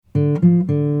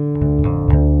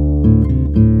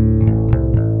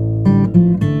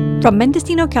From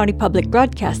Mendocino County Public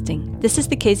Broadcasting, this is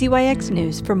the KZYX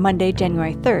News for Monday,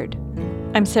 January 3rd.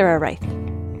 I'm Sarah Reith.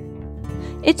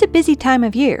 It's a busy time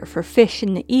of year for fish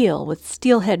in the eel, with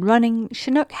steelhead running,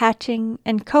 chinook hatching,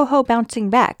 and coho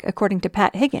bouncing back, according to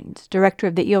Pat Higgins, director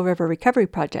of the Eel River Recovery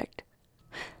Project.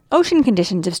 Ocean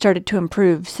conditions have started to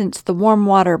improve since the warm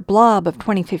water blob of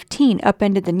 2015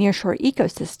 upended the nearshore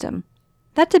ecosystem.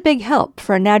 That's a big help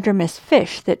for anadromous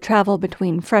fish that travel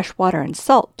between fresh water and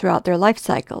salt throughout their life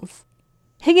cycles.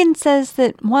 Higgins says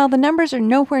that while the numbers are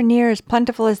nowhere near as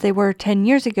plentiful as they were 10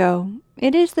 years ago,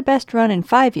 it is the best run in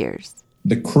 5 years.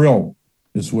 The krill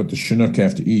is what the chinook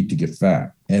have to eat to get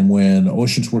fat. And when the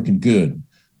ocean's working good,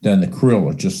 then the krill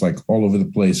are just like all over the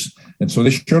place. And so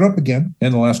they showed up again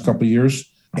in the last couple of years.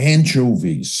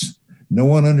 Anchovies. No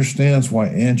one understands why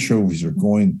anchovies are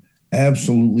going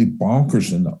absolutely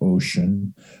bonkers in the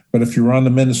ocean. But if you were on the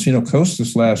Mendocino coast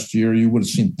this last year, you would have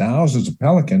seen thousands of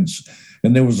pelicans.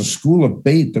 And there was a school of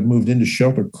bait that moved into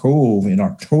Shelter Cove in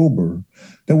October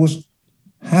that was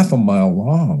half a mile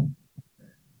long.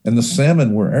 And the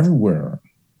salmon were everywhere.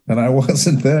 And I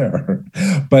wasn't there.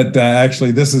 But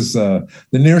actually, this is the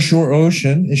nearshore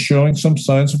ocean is showing some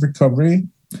signs of recovery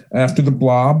after the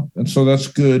blob. And so that's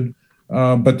good.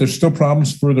 But there's still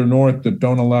problems further north that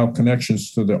don't allow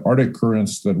connections to the Arctic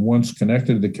currents that once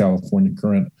connected to the California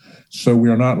current. So we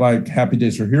are not like happy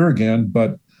days are here again,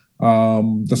 but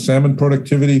the salmon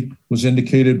productivity was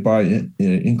indicated by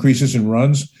increases in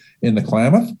runs in the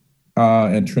Klamath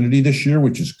and Trinity this year,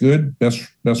 which is good,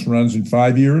 best runs in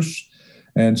 5 years.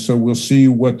 And so we'll see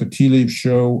what the tea leaves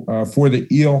show for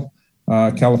the eel.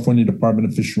 California Department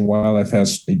of Fish and Wildlife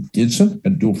has a DIDSON, a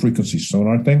dual frequency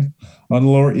sonar thing on the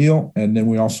lower eel. And then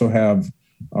we also have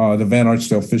the Van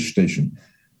Arsdale Fish Station.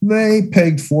 They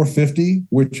pegged 450,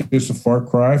 which is a far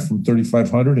cry from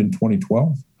 3,500 in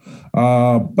 2012.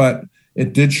 But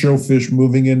it did show fish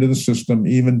moving into the system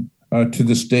even to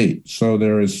this date. So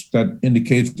that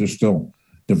indicates there's still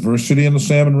diversity in the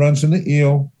salmon runs in the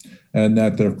eel, and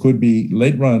that there could be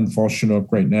late run fall chinook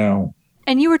right now.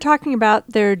 And you were talking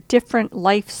about their different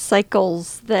life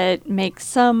cycles that make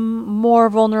some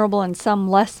more vulnerable and some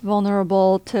less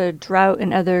vulnerable to drought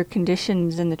and other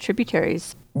conditions in the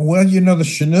tributaries. Well, the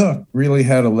chinook really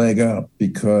had a leg up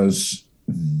because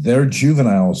their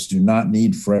juveniles do not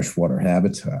need freshwater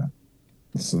habitat.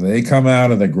 So they come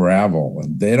out of the gravel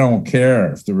and they don't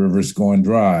care if the river's going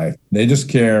dry. They just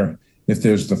care if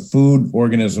there's the food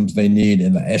organisms they need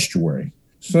in the estuary.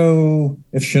 So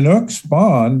if chinook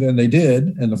spawned, and they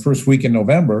did in the first week in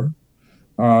November,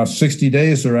 60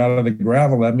 days they're out of the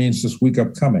gravel. That means this week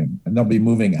upcoming. And they'll be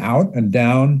moving out and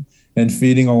down and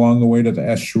feeding along the way to the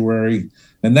estuary.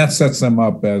 And that sets them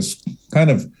up as kind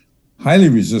of highly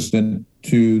resistant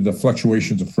to the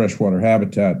fluctuations of freshwater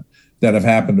habitat that have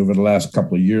happened over the last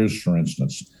couple of years, for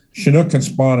instance. Chinook can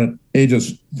spawn at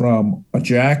ages from a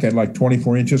jack at like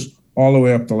 24 inches all the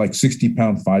way up to like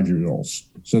 60-pound 5-year-olds.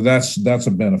 So that's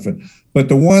a benefit. But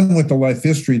the one with the life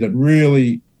history that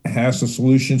really has the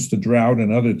solutions to drought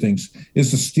and other things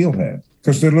is the steelhead,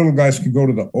 because their little guys can go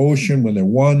to the ocean when they're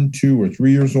 1, 2, or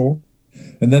 3 years old,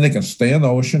 and then they can stay in the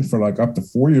ocean for like up to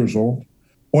 4 years old,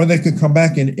 or they can come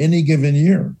back in any given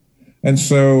year. And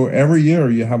so every year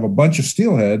you have a bunch of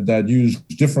steelhead that use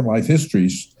different life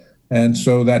histories. And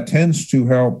so that tends to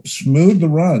help smooth the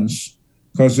runs,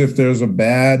 because if there's a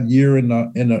bad year in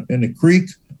a creek,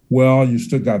 well, you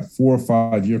still got 4 or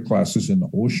 5 year classes in the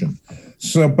ocean.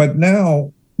 So, but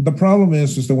now the problem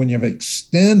is that when you have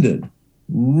extended,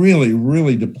 really,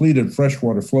 really depleted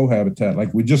freshwater flow habitat,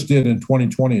 like we just did in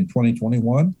 2020 and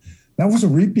 2021, that was a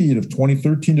repeat of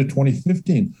 2013 to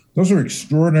 2015. Those are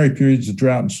extraordinary periods of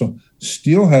drought. And so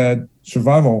steelhead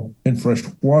survival in fresh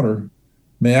water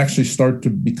may actually start to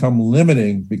become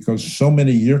limiting because so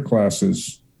many year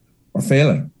classes are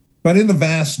failing. But in the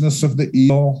vastness of the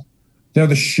eel, they're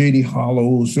the shady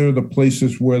hollows. They're the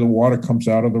places where the water comes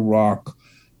out of the rock.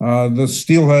 The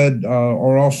steelhead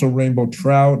are also rainbow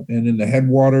trout, and in the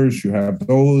headwaters, you have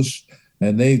those,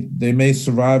 and they may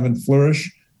survive and flourish.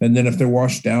 And then if they're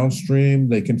washed downstream,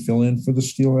 they can fill in for the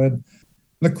steelhead.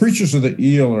 The creatures of the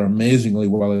eel are amazingly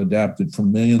well adapted for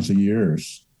millions of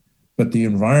years. But the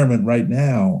environment right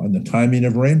now and the timing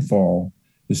of rainfall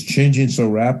is changing so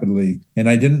rapidly. And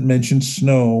I didn't mention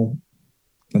snow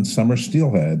and summer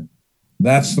steelhead.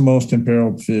 That's the most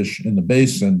imperiled fish in the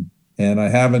basin. And I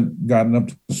haven't gotten up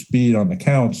to speed on the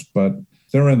counts, but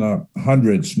they're in the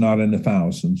hundreds, not in the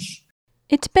thousands.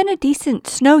 It's been a decent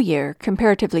snow year,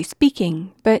 comparatively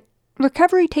speaking, but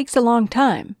recovery takes a long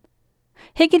time.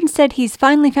 Higgins said he's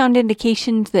finally found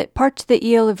indications that parts of the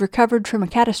eel have recovered from a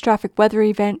catastrophic weather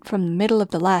event from the middle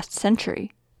of the last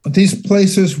century. these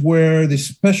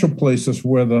special places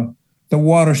where the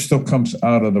water still comes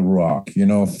out of the rock.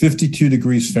 52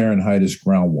 degrees Fahrenheit is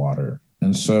groundwater.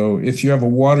 And so if you have a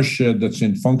watershed that's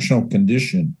in functional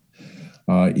condition,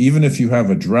 even if you have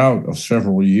a drought of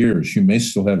several years, you may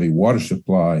still have a water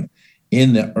supply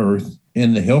in the earth,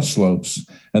 in the hill slopes.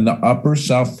 And the upper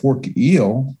South Fork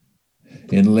eel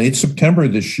in late September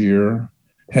this year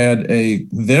had a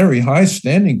very high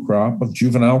standing crop of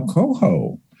juvenile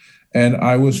coho. And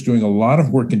I was doing a lot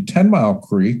of work in 10 Mile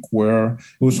Creek where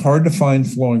it was hard to find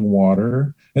flowing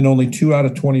water, and only 2 out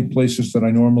of 20 places that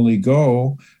I normally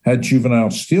go had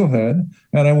juvenile steelhead.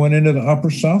 And I went into the upper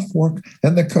South Fork,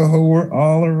 and the coho were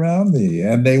all around me.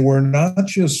 And they were not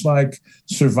just like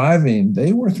surviving,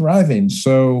 they were thriving.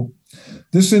 So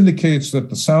this indicates that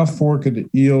the South Fork of the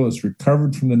eel is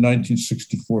recovered from the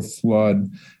 1964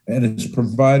 flood and is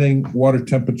providing water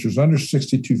temperatures under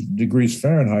 62 degrees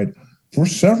Fahrenheit for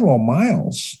several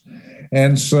miles.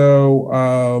 And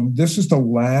so this is the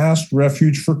last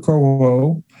refuge for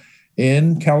coho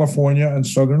in California and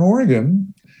Southern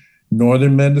Oregon.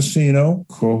 Northern Mendocino,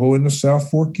 coho in the South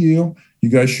Fork eel. You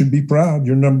guys should be proud.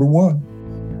 You're number one.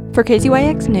 For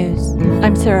KZYX News,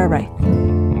 I'm Sarah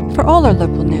Reith. For all our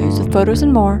local news with photos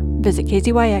and more, visit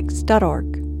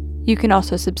kzyx.org. You can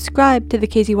also subscribe to the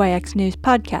KZYX News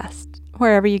podcast,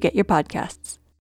 wherever you get your podcasts.